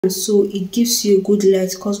and so it gives you a good light,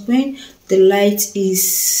 because when the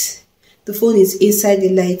phone is inside the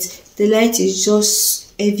light is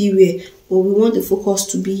just everywhere, but we want the focus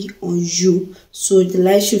to be on you, so the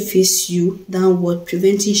light should face you downward,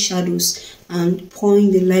 preventing shadows and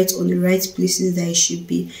pouring the light on the right places that it should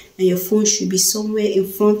be. And your phone should be somewhere in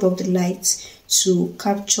front of the light to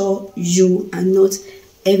capture you and not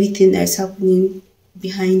everything that's happening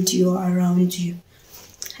behind you or around you.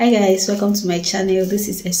 Hi guys, welcome to my channel. This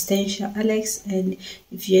is Extension Alex, and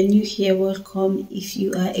if you're new here, welcome. If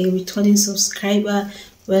you are a returning subscriber,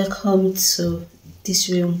 welcome to this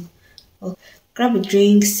room. Grab a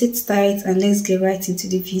drink, sit tight, and let's get right into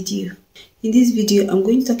the video. In this video, I'm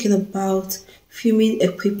going to be talking about filming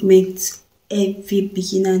equipment every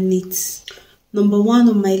beginner needs. Number one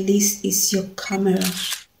on my list is your camera.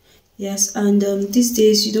 Yes, and these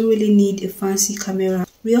days you don't really need a fancy camera.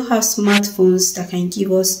 We all have smartphones that can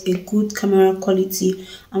give us a good camera quality.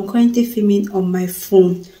 I'm currently filming on my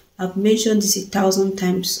phone. I've mentioned this 1,000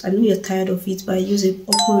 times. I know you're tired of it, but I use an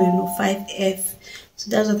Oppo Reno 5F.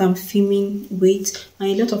 So that's what I'm filming with. And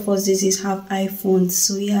a lot of us these days have iPhones.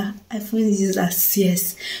 So yeah, iPhone is a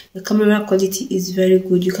CS. The camera quality is very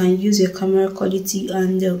good. You can use your camera quality,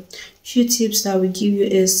 and few tips that I will give you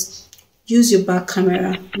is use your back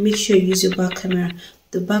camera. Make sure you use your back camera.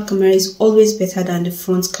 The back camera is always better than the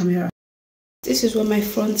front camera. This is what my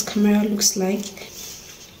front camera looks like.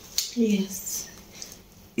 Yes.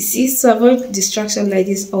 You see, to avoid distraction like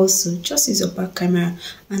this also, just use your back camera,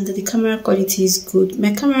 and the camera quality is good.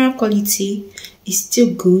 My camera quality is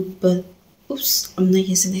still good, but oops, I'm not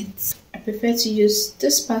using it. I prefer to use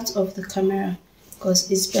this part of the camera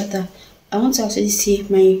because it's better. I want to actually see if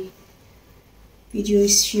my video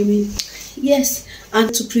is filming. Yes,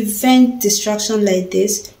 and to prevent distraction like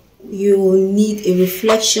this, you will need a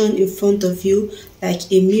reflection in front of you, like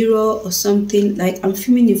a mirror or something. Like I'm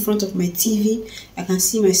filming in front of my TV, I can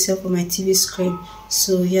see myself on my TV screen.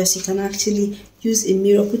 So yes, you can actually use a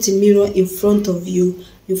mirror, put a mirror in front of you,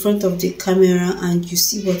 in front of the camera, and you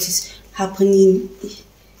see what is happening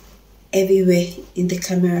everywhere in the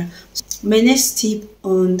camera. My next tip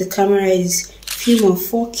on the camera is film on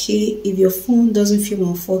 4K. If your phone doesn't film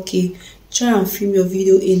on 4K, try and film your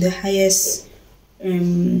video in the highest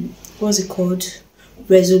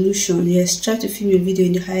resolution. Yes, try to film your video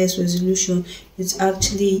in the highest resolution. It's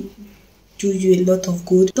actually do you a lot of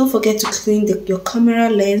good. Don't forget to clean your camera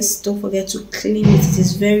lens. Don't forget to clean it. It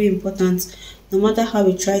is very important. No matter how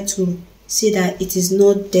we try to say that it is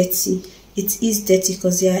not dirty, it is dirty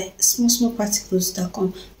because there are small particles that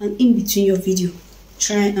come, and in between your video,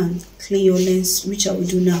 try and clean your lens, which I will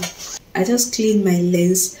do now. I just cleaned my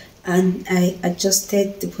lens and I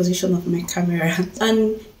adjusted the position of my camera.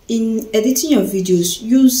 And in editing your videos,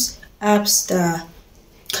 use apps that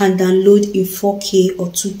can download in 4K or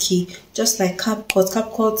 2K, just like CapCut.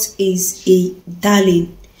 CapCut is a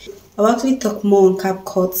darling. I'll actually talk more on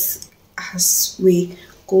CapCut as we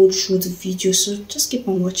go through the video, so just keep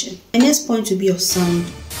on watching. My next point will be your sound.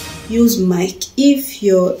 Use mic. If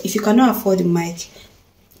you cannot afford the mic,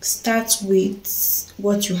 start with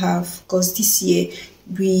what you have, because this year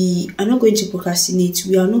we are not going to procrastinate.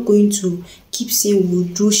 We are not going to keep saying we'll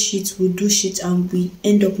do shit, and we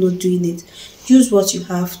end up not doing it. Use what you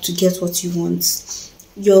have to get what you want.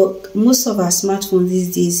 Most of our smartphones these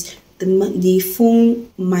days, the phone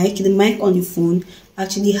mic, the mic on the phone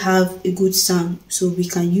actually have a good sound, so we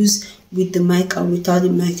can use with the mic and without the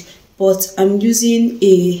mic. But I'm using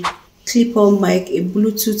a clip-on mic, a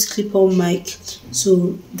Bluetooth clip-on mic,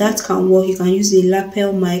 so that can work. You can use a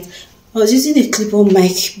lapel mic. I was using a clip-on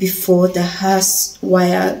mic before that has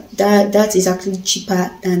wire. That is actually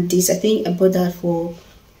cheaper than this. I think I bought that on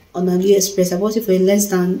AliExpress. I bought it on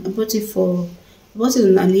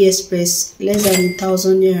AliExpress less than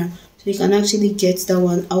 1,000 naira. So you can actually get that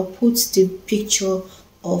one. I'll put the picture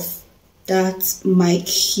of that mic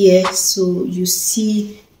here, so you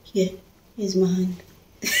see here. Here's my hand.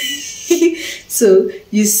 So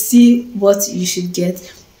you see what you should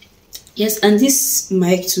get. Yes, and this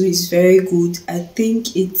mic too is very good. I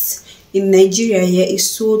think it's in Nigeria here. It's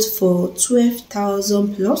sold for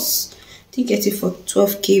 12,000 plus. I think I get it for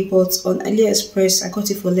 12K, but on AliExpress I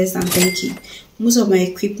got it for less than 10K. Most of my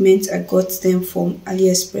equipment I got them from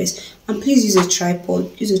AliExpress. And please use a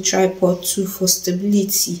tripod. Use a tripod too for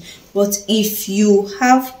stability. But if you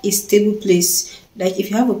have a stable place, like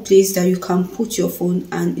if you have a place that you can put your phone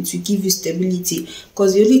and it will give you stability,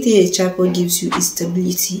 because the only thing a tripod gives you is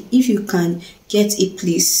stability. If you can get a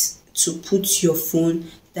place to put your phone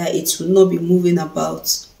that it will not be moving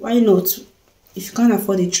about, why not? If you can't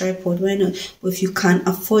afford a tripod, why not? But if you can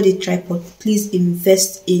afford a tripod, please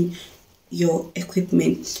invest in your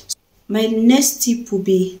equipment. My next tip will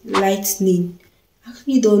be lighting. I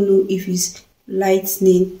actually don't know if it's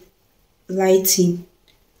lighting.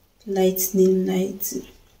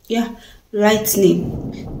 Yeah,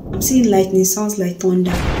 lightning. I'm saying lightning sounds like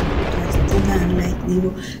thunder. Like thunder and lightning.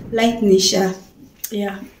 But lightning,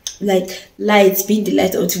 yeah, like light being the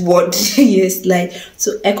light of the world. Yes, light.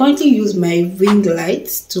 So I currently use my ring light,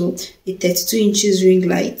 to a 32 inches ring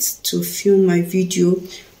light, to film my video.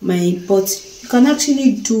 But you can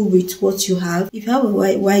actually do with what you have. If you have a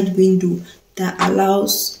wide window that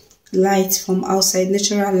allows light from outside,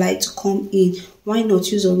 natural light, to come in, why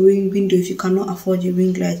not use a ring window if you cannot afford a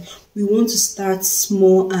ring light? We want to start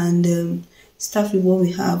small and start with what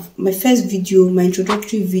we have. My first video, my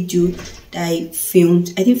introductory video that I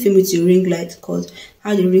filmed, I didn't film it with a ring light because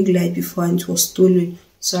I had a ring light before and it was stolen,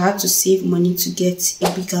 so I had to save money to get a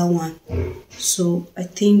bigger one. So I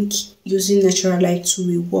think using natural light too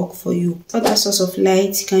will work for you. Other source of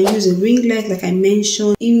light, you can use a ring light like I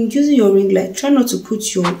mentioned. In using your ring light, try not to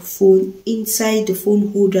put your phone inside the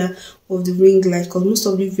phone holder of the ring light, because most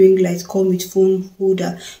of the ring lights come with phone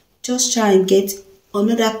holder. Just try and get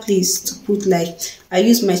another place to put light. I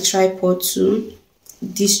use my tripod too.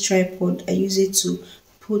 This tripod, I use it to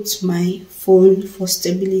put my phone for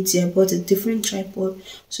stability. I bought a different tripod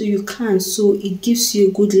so it gives you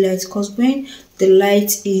a good light, because when the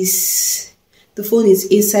phone is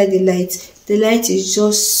inside the light is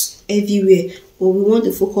just everywhere, but we want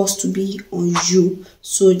the focus to be on you,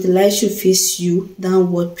 so the light should face you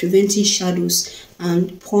downward, preventing shadows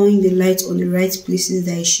and pouring the light on the right places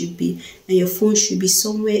that it should be. And your phone should be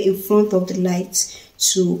somewhere in front of the light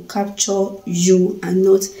to capture you and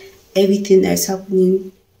not everything that's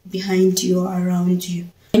happening behind you or around you.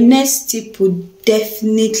 My next tip would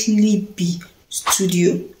definitely be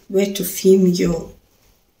studio, where to film your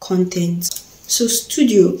content. So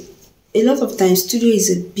studio, a lot of times studio is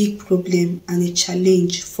a big problem and a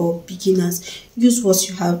challenge for beginners. Use what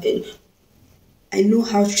you have. I know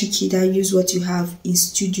how tricky that use what you have in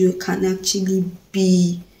studio can actually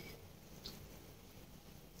be.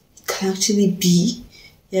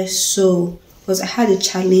 Yes, so because I had a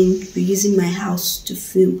challenge with using my house to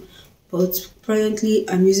film, but currently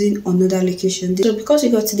I'm using another location. So because we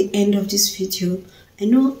got to the end of this video, I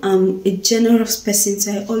know I'm a generous person,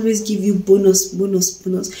 so I always give you bonus.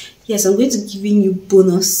 Yes, I'm going to be giving you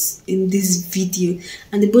bonus in this video,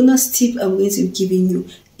 and the bonus tip I'm going to be giving you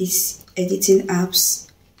is editing apps,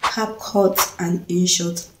 CapCut and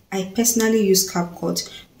InShot. I personally use CapCut,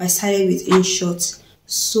 but I started with InShot.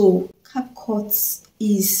 So CapCut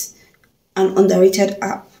is an underrated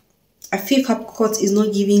app. I feel CapCut is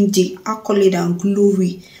not giving the accolade and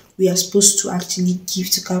glory we are supposed to actually give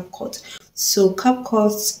to CapCut. So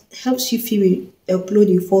CapCut helps you film, upload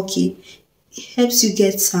in 4K, helps you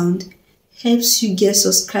get sound, helps you get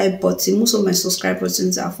subscribe button. Most of my subscribe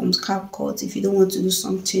buttons are from CapCut. If you don't want to do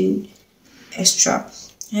something extra,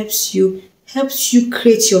 helps you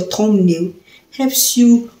create your thumbnail, helps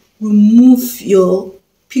you remove your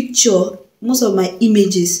picture. Most of my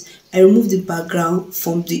images, I remove the background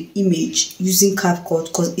from the image using CapCut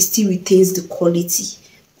because it still retains the quality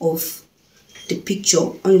of the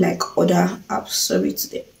picture, unlike other apps.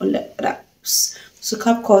 So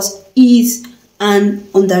CapCut is an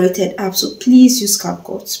underrated app, so please use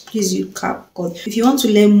CapCut. Please use CapCut. If you want to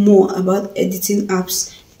learn more about editing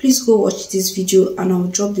apps, please go watch this video and I'll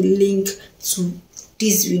drop the link to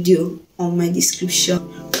this video on my description.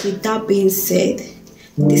 With that being said,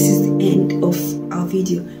 this is the end of our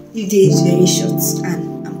video. This day is very short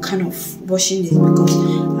and I'm kind of rushing it because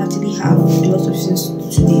I actually have a lot of things to do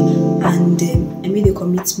today, and I made a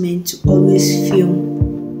commitment to always film.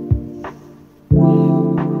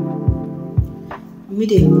 I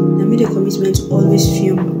made a commitment to always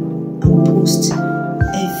film and post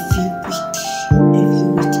every week.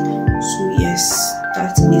 So yes,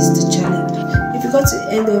 that is the challenge. If you got to the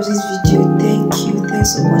end of this video,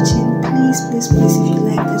 thanks for watching. Please, if you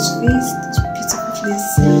like this face, this beautiful face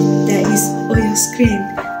that is on your screen,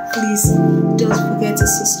 please don't forget to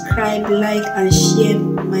subscribe, like and share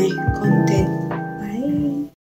my content.